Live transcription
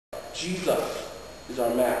Jesus is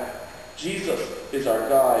our map. Jesus is our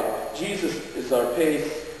guide. Jesus is our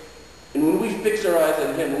pace. And when we fix our eyes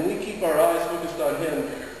on him, when we keep our eyes focused on him,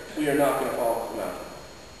 we are not going to fall off the mountain.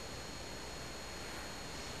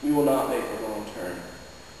 We will not make a wrong turn.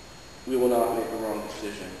 We will not make a wrong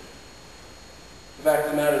decision. The fact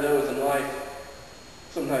of the matter, though, is in life,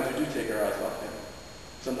 sometimes we do take our eyes off him.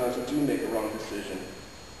 Sometimes we do make a wrong decision.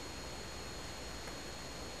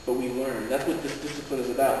 But we learn. That's what this discipline is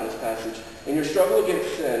about in this passage. In your struggle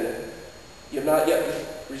against sin, you have not yet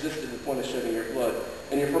resisted the point of shedding your blood.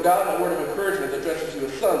 And you've forgotten a word of encouragement that addresses you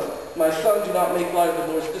as sons. My son, do not make light of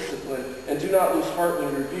the Lord's discipline, and do not lose heart when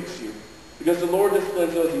he rebukes you. Because the Lord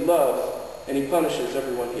disciplines those he loves, and he punishes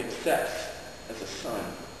everyone he accepts as a son.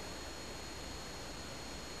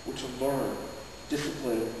 We're to learn.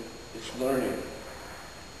 Discipline is learning.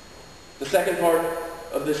 The second part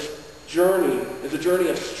of this journey is a journey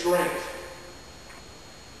of strength.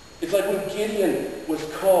 It's like when Gideon was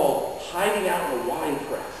called hiding out in a wine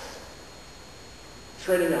press,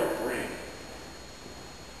 treading out grain.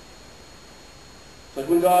 It's like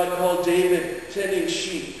when God called David tending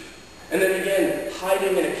sheep, and then again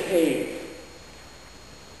hiding in a cave.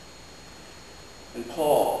 And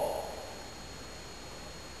Paul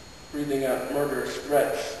breathing out murderous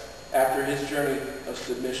threats after his journey of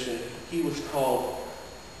submission. He was called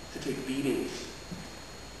to take beatings,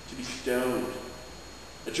 to be stoned.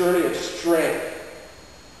 A journey of strength.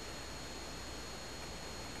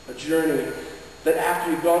 A journey that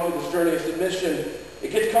after you've gone through this journey of submission,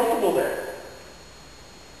 it gets comfortable there.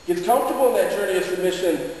 It gets comfortable in that journey of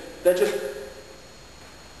submission that just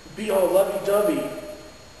be all lovey-dovey.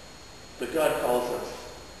 But God calls us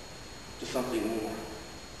to something more.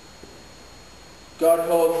 God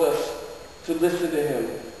calls us to listen to him,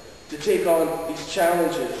 to take on these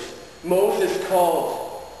challenges. Moses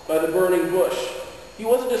called by the burning bush. He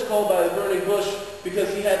wasn't just called by the burning bush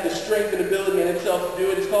because he had the strength and ability in himself to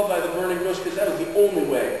do it. He's called by the burning bush because that was the only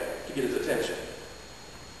way to get his attention.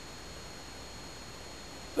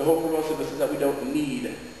 The hope for most of us is that we don't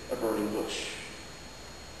need a burning bush.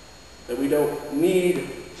 That we don't need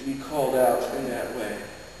to be called out in that way.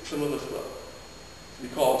 Some of us will. To be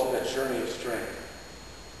called to that journey of strength.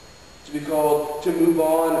 To be called to move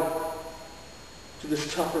on to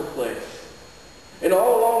this tougher place. And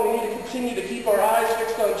all along we need to continue to keep our eyes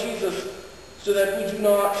fixed on Jesus so that we do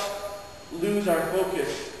not lose our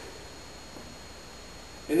focus.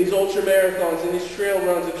 In these ultra marathons, in these trail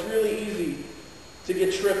runs, it's really easy to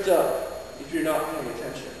get tripped up if you're not paying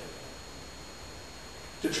attention.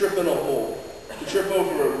 To trip in a hole, to trip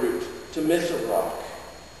over a root, to miss a rock,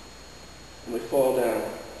 and we fall down.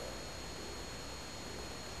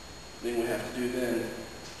 The thing we have to do then is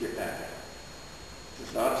get back.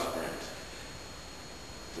 It's not a sprint.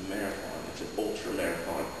 It's a marathon. It's an ultra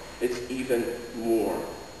marathon. It's even more.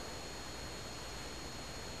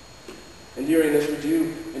 And during this we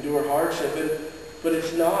do endure hardship, but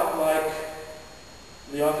it's not like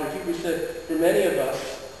the author of Hebrews said, for many of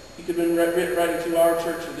us, he could have been writing to our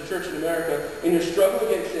church, or the church in America, in your struggle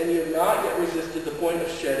against sin, you have not yet resisted the point of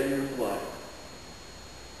shedding your blood.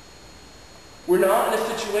 We're not in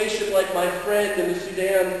a situation like my friend in the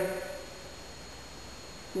Sudan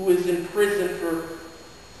who is in prison for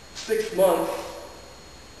 6 months,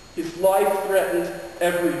 his life threatened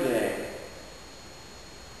every day.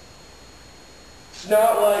 It's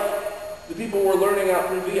not like the people we're learning out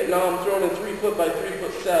from Vietnam thrown in 3-foot by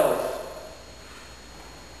 3-foot cells,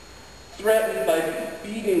 threatened by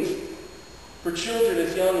beatings for children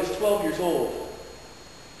as young as 12 years old,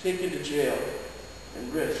 taken to jail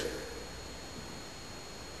and risked.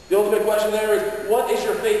 The ultimate question there is, what is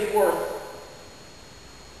your faith worth?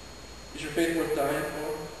 Is your faith worth dying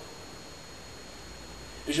for?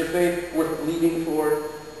 Is your faith worth bleeding for?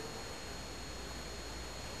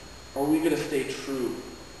 Or are we going to stay true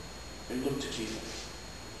and look to Jesus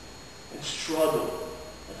and struggle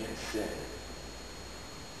against sin?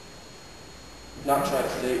 Not try to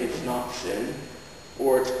say it's not sin,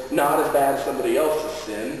 or it's not as bad as somebody else's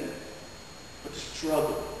sin, but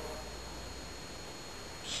struggle.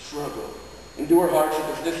 Struggle. Endure hardship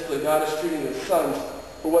as discipline. God is treating you as sons,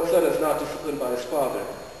 for what son is not disciplined by his father?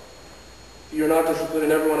 If you're not disciplined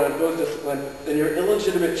and everyone undergoes discipline, then you're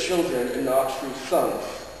illegitimate children and not true sons.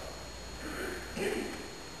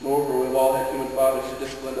 Moreover, we've all had human fathers who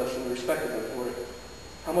disciplined us and we respected them for it.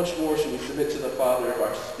 How much more should we submit to the Father of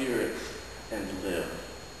our spirits and live?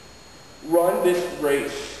 Run this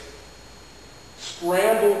race.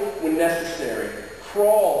 Scramble when necessary.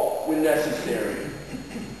 Crawl when necessary.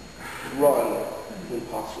 Run when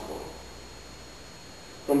possible.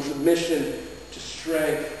 From submission to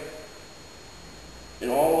strength, in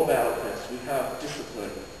all about this. We have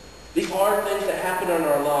discipline. These hard things that happen in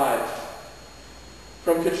our lives,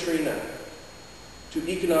 from Katrina to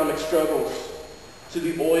economic struggles to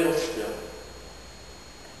the oil spill.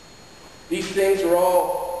 These things are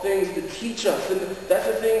all things that teach us, and that's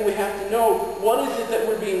the thing we have to know. What is it that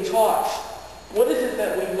we're being taught? What is it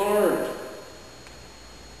that we learned?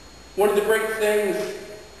 One of the great things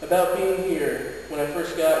about being here when I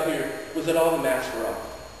first got here was that all the masks were off.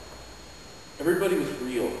 Everybody was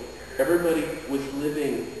real. Everybody was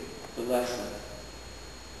living the lesson.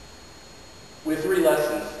 We have 3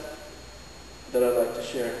 lessons that I'd like to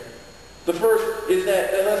share. The first is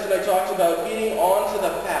that lesson I talked about, getting onto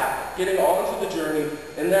the path, getting onto the journey,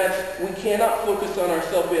 and that's we cannot focus on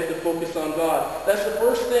ourselves, we have to focus on God. That's the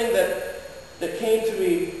first thing that came to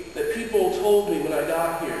me, that people told me when I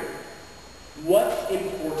got here. What's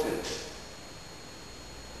important?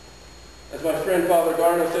 As my friend Father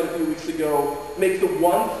Garno said a few weeks ago, make the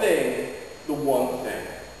one thing the one thing.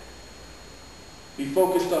 Be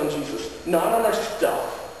focused on Jesus, not on our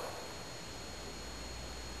stuff,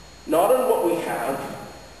 not on what we have,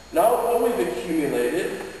 not on what we've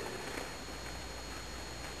accumulated,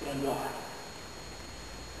 but on God.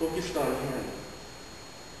 Focused on Him.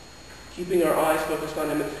 Keeping our eyes focused on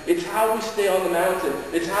Him. It's how we stay on the mountain.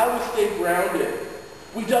 It's how we stay grounded.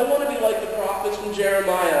 We don't want to be like the prophets from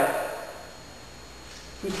Jeremiah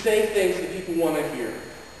who say things that people want to hear,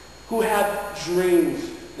 who have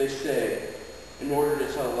dreams, they say, in order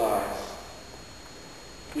to tell lies.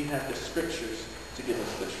 We have the Scriptures to give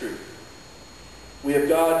us the truth. We have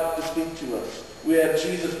God to speak to us. We have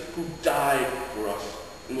Jesus who died for us.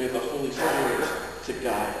 And we have the Holy Spirit to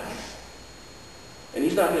guide us. And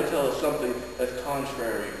He's not going to tell us something that's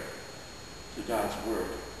contrary to God's Word.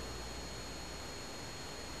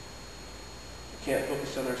 We can't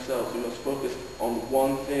focus on ourselves. We must focus on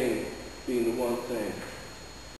one thing being the one thing.